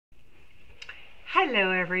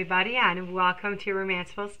Hello everybody and welcome to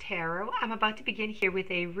Romancefull's Tarot. I'm about to begin here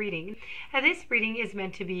with a reading. Now this reading is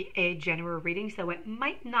meant to be a general reading, so it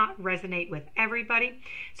might not resonate with everybody.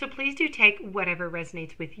 So please do take whatever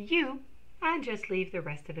resonates with you and just leave the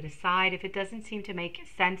rest of it aside. If it doesn't seem to make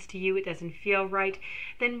sense to you, it doesn't feel right,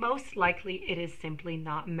 then most likely it is simply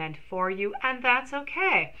not meant for you, and that's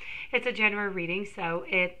okay. It's a general reading, so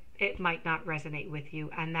it might not resonate with you,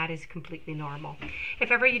 and that is completely normal.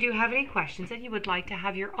 If ever you do have any questions and you would like to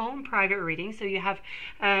have your own private reading, so you have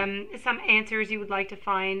some answers you would like to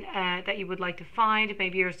find,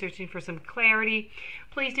 maybe you're searching for some clarity,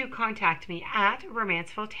 please do contact me at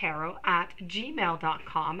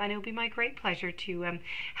romancefulltarot@gmail.com, and it'll be my great pleasure to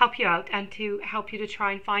help you out and to help you to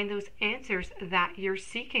try and find those answers that you're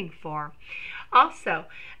seeking for. Also,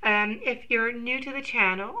 if you're new to the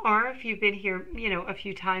channel, or if you've been here, a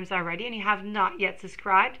few times already and you have not yet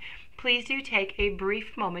subscribed, please do take a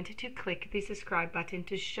brief moment to click the subscribe button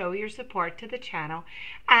to show your support to the channel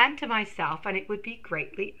and to myself, and it would be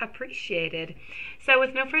greatly appreciated. So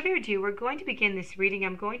with no further ado, we're going to begin this reading.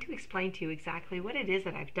 I'm going to explain to you exactly what it is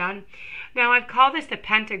that I've done. Now, I've called this the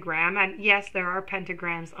pentagram, and yes, there are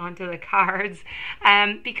pentagrams onto the cards,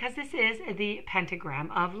 because this is the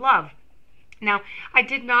pentagram of love. Now, I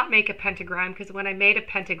did not make a pentagram because when I made a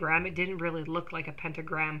pentagram, it didn't really look like a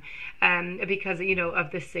pentagram because,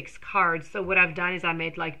 of the 6 cards. So what I've done is I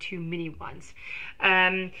made like 2 mini ones.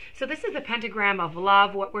 So this is the pentagram of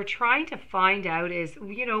love. What we're trying to find out is,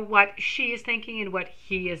 what she is thinking and what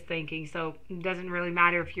he is thinking. So it doesn't really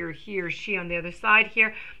matter if you're he or she on the other side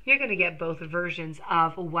here. You're going to get both versions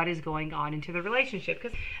of what is going on into the relationship.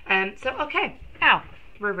 Okay, now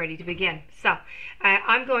we're ready to begin. So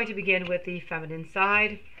I'm going to begin with the feminine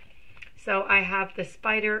side. So I have the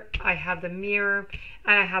spider, I have the mirror,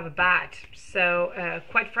 and I have a bat. So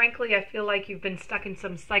quite frankly, I feel like you've been stuck in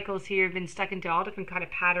some cycles here. You've been stuck into all different kind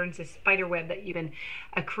of patterns, a spider web that you've been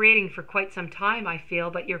creating for quite some time, I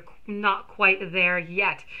feel, but you're not quite there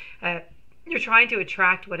yet. You're trying to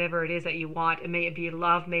attract whatever it is that you want. May it be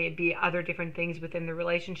love, may it be other different things within the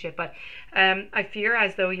relationship. But I fear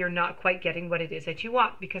as though you're not quite getting what it is that you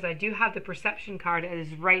want, because I do have the perception card that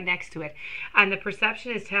is right next to it. And the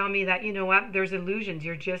perception is telling me that, there's illusions.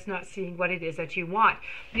 You're just not seeing what it is that you want.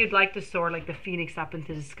 You'd like to soar like the phoenix up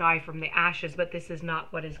into the sky from the ashes, but this is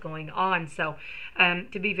not what is going on. So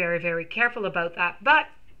to be very, very careful about that. But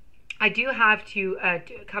I do have to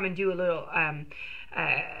come and do a little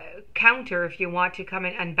counter if you want to come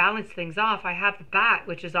in and balance things off. I have the bat,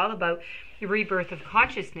 which is all about the rebirth of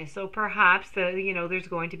consciousness. So perhaps there's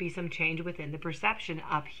going to be some change within the perception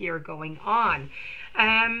up here going on.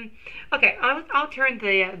 Okay, I'll turn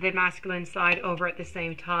the masculine side over at the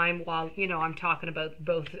same time while I'm talking about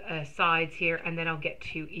both sides here, and then I'll get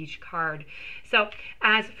to each card. So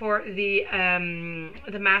as for the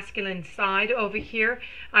masculine side over here,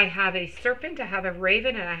 I have a serpent, I have a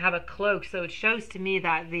raven, and I have a cloak. So it shows to me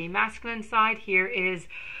that the masculine side here is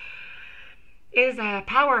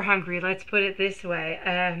power hungry, let's put it this way.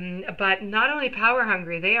 But not only power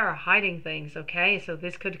hungry, they are hiding things, okay? So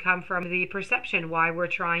this could come from the perception, why we're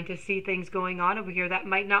trying to see things going on over here that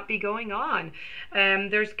might not be going on.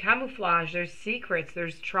 There's camouflage, there's secrets,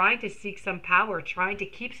 there's trying to seek some power, trying to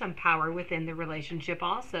keep some power within the relationship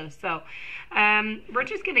also. So we're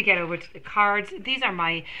just going to get over to the cards. These are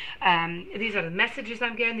the messages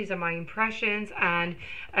I'm getting, these are my impressions, and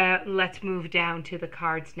let's move down to the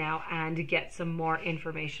cards now and get some more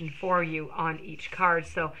information for you on each card.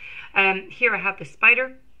 So here I have the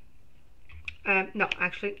spider. No,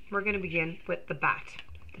 actually, we're going to begin with the bat.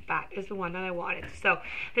 The bat is the one that I wanted. So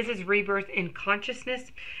this is rebirth in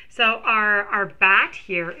consciousness. So our bat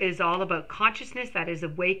here is all about consciousness that is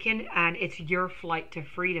awakened, and it's your flight to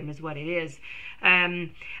freedom is what it is.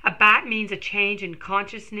 A bat means a change in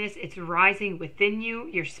consciousness. It's rising within you.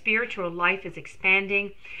 Your spiritual life is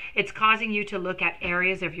expanding. It's causing you to look at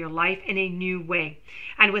areas of your life in a new way.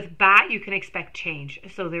 And with bat, you can expect change.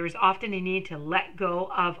 So there is often a need to let go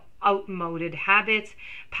of outmoded habits,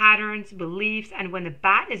 patterns, beliefs, and when the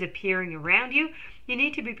bat is appearing around you, you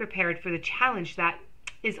need to be prepared for the challenge that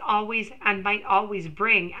is always and might always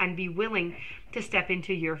bring, and be willing to step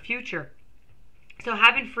into your future. So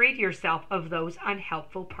having freed yourself of those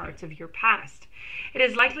unhelpful parts of your past. It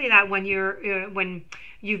is likely that when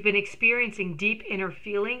you've been experiencing deep inner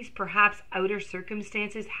feelings, perhaps outer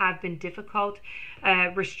circumstances have been difficult,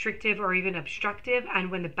 restrictive, or even obstructive.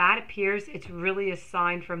 And when the bat appears, it's really a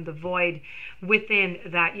sign from the void within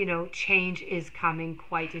that, change is coming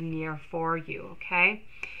quite near for you, okay?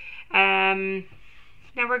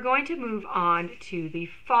 Now we're going to move on to the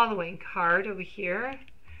following card over here.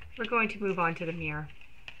 We're going to move on to the mirror.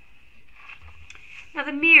 Now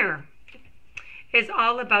the mirror is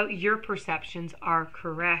all about your perceptions are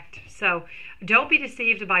correct. So don't be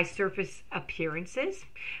deceived by surface appearances.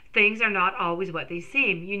 Things are not always what they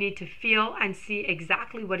seem. You need to feel and see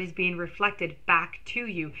exactly what is being reflected back to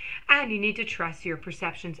you. And you need to trust your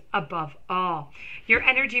perceptions above all. Your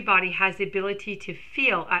energy body has the ability to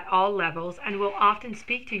feel at all levels and will often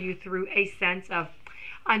speak to you through a sense of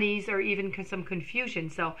unease or even some confusion.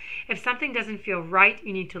 So if something doesn't feel right,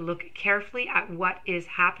 you need to look carefully at what is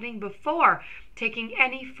happening before taking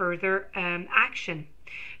any further action.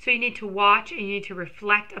 So you need to watch and you need to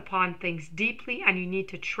reflect upon things deeply, and you need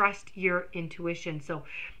to trust your intuition. So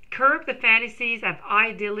curb the fantasies of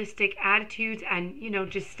idealistic attitudes and,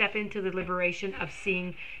 just step into the liberation of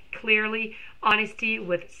seeing clearly. Honesty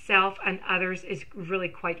with self and others is really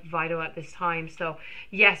quite vital at this time. So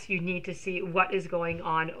yes, you need to see what is going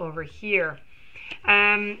on over here.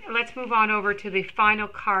 Let's move on over to the final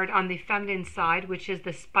card on the feminine side, which is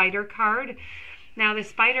the Spider card. Now the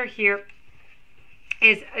Spider here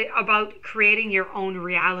is about creating your own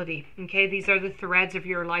reality. Okay, these are the threads of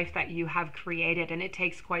your life that you have created, and it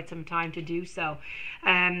takes quite some time to do so.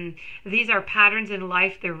 These are patterns in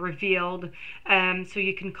life. They're revealed, so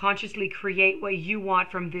you can consciously create what you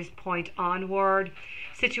want from this point onward.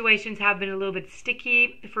 Situations have been a little bit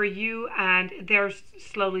sticky for you, and they're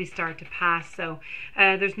slowly start to pass. So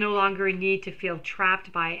there's no longer a need to feel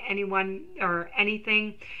trapped by anyone or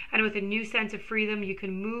anything. And with a new sense of freedom, you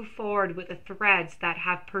can move forward with the threads that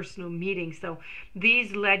have personal meaning. So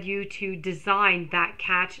these led you to design that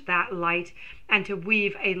catch, that light, and to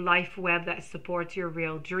weave a life web that supports your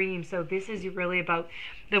real dreams. So this is really about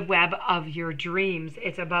the web of your dreams.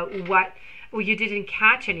 It's about you didn't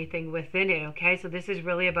catch anything within it, okay? So this is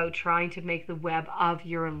really about trying to make the web of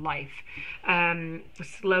your life.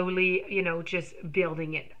 Slowly, just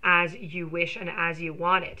building it as you wish and as you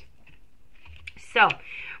want it. So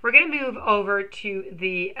we're going to move over to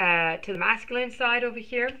the masculine side over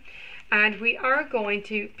here. And we are going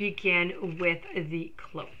to begin with the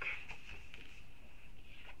cloak.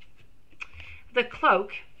 The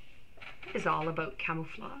cloak is all about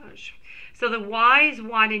camouflage. So the wise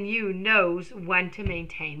one in you knows when to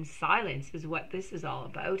maintain silence, is what this is all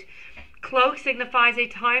about. Cloak signifies a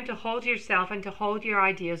time to hold yourself and to hold your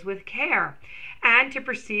ideas with care and to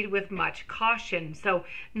proceed with much caution. So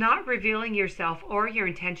not revealing yourself or your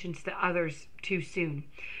intentions to others too soon.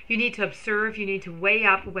 You need to observe. You need to weigh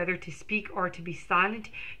up whether to speak or to be silent.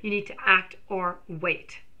 You need to act or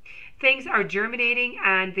wait. Things are germinating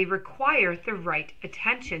and they require the right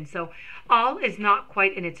attention. So all is not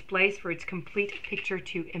quite in its place for its complete picture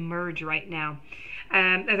to emerge right now.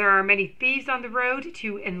 There are many thieves on the road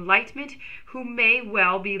to enlightenment who may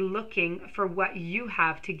well be looking for what you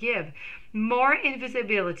have to give. More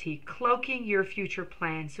invisibility, cloaking your future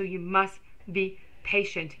plans. So you must be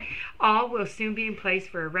patient. All will soon be in place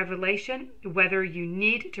for a revelation. Whether you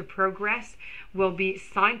need to progress will be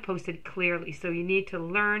signposted clearly. So you need to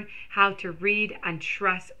learn how to read and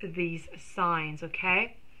trust these signs,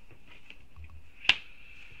 okay?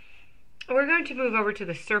 We're going to move over to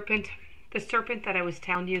the serpent. The serpent that I was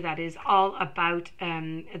telling you, that is all about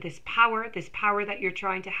this power that you're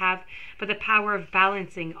trying to have, but the power of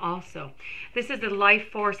balancing also. This is the life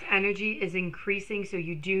force energy is increasing, so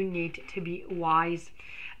you do need to be wise.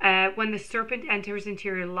 When the serpent enters into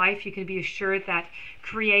your life, you can be assured that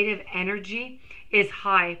creative energy is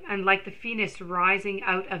high, and like the phoenix rising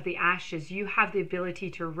out of the ashes, you have the ability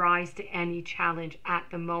to rise to any challenge at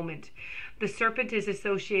the moment. The serpent is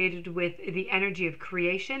associated with the energy of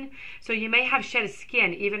creation, so you may have shed a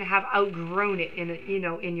skin, even have outgrown it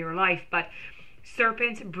in your life, but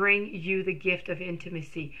serpents bring you the gift of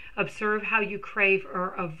intimacy. Observe how you crave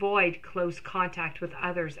or avoid close contact with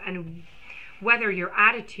others, and whether your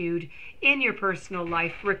attitude in your personal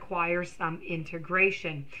life requires some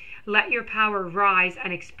integration. Let your power rise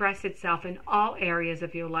and express itself in all areas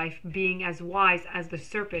of your life, being as wise as the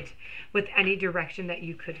serpent with any direction that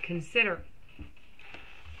you could consider.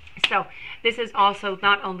 So this is also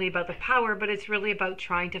not only about the power, but it's really about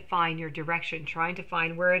trying to find your direction, trying to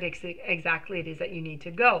find where exactly it is that you need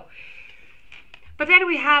to go. But then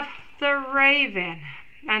we have the Raven.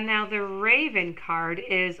 And now the Raven card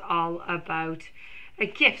is all about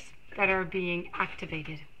gifts that are being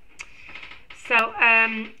activated. So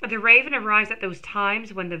the raven arrives at those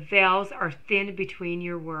times when the veils are thin between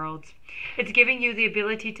your worlds. It's giving you the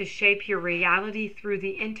ability to shape your reality through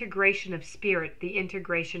the integration of spirit, the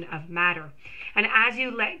integration of matter. And as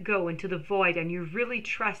you let go into the void and you really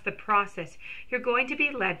trust the process, you're going to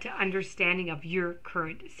be led to understanding of your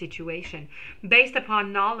current situation based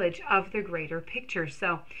upon knowledge of the greater picture.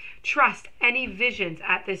 So trust any visions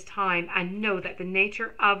at this time and know that the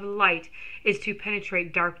nature of light is to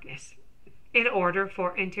penetrate darkness in order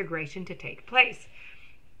for integration to take place.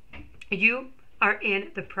 You are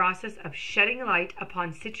in the process of shedding light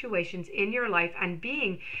upon situations in your life and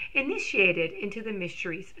being initiated into the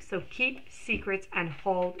mysteries. So keep secrets and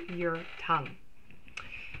hold your tongue.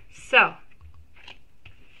 So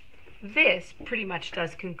this pretty much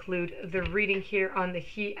does conclude the reading here on the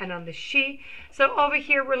he and on the she. So over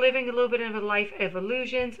here we're living a little bit of a life of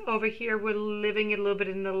illusions. Over here we're living a little bit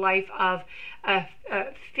in the life of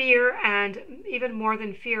fear, and even more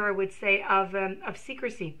than fear, I would say, of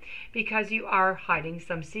secrecy, because you are hiding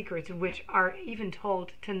some secrets which are even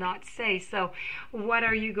told to not say. So what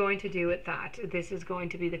are you going to do with that? This is going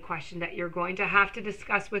to be the question that you're going to have to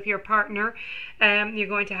discuss with your partner. You're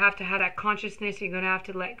going to have that consciousness. You're going to have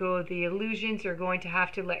to let go of the illusions. You're going to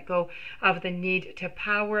have to let go of the need to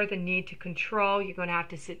power, the need to control. You're going to have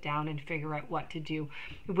to sit down and figure out what to do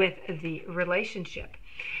with the relationship.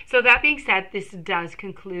 So that being said, this does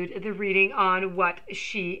conclude the reading on what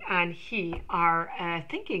she and he are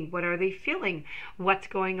thinking. What are they feeling? What's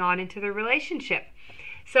going on into the relationship?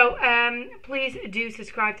 So please do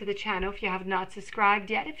subscribe to the channel if you have not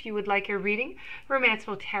subscribed yet. If you would like a reading,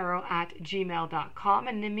 romancefulltarot@gmail.com.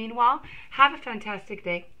 And in the meanwhile, have a fantastic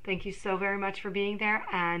day. Thank you so very much for being there,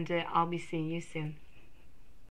 and I'll be seeing you soon.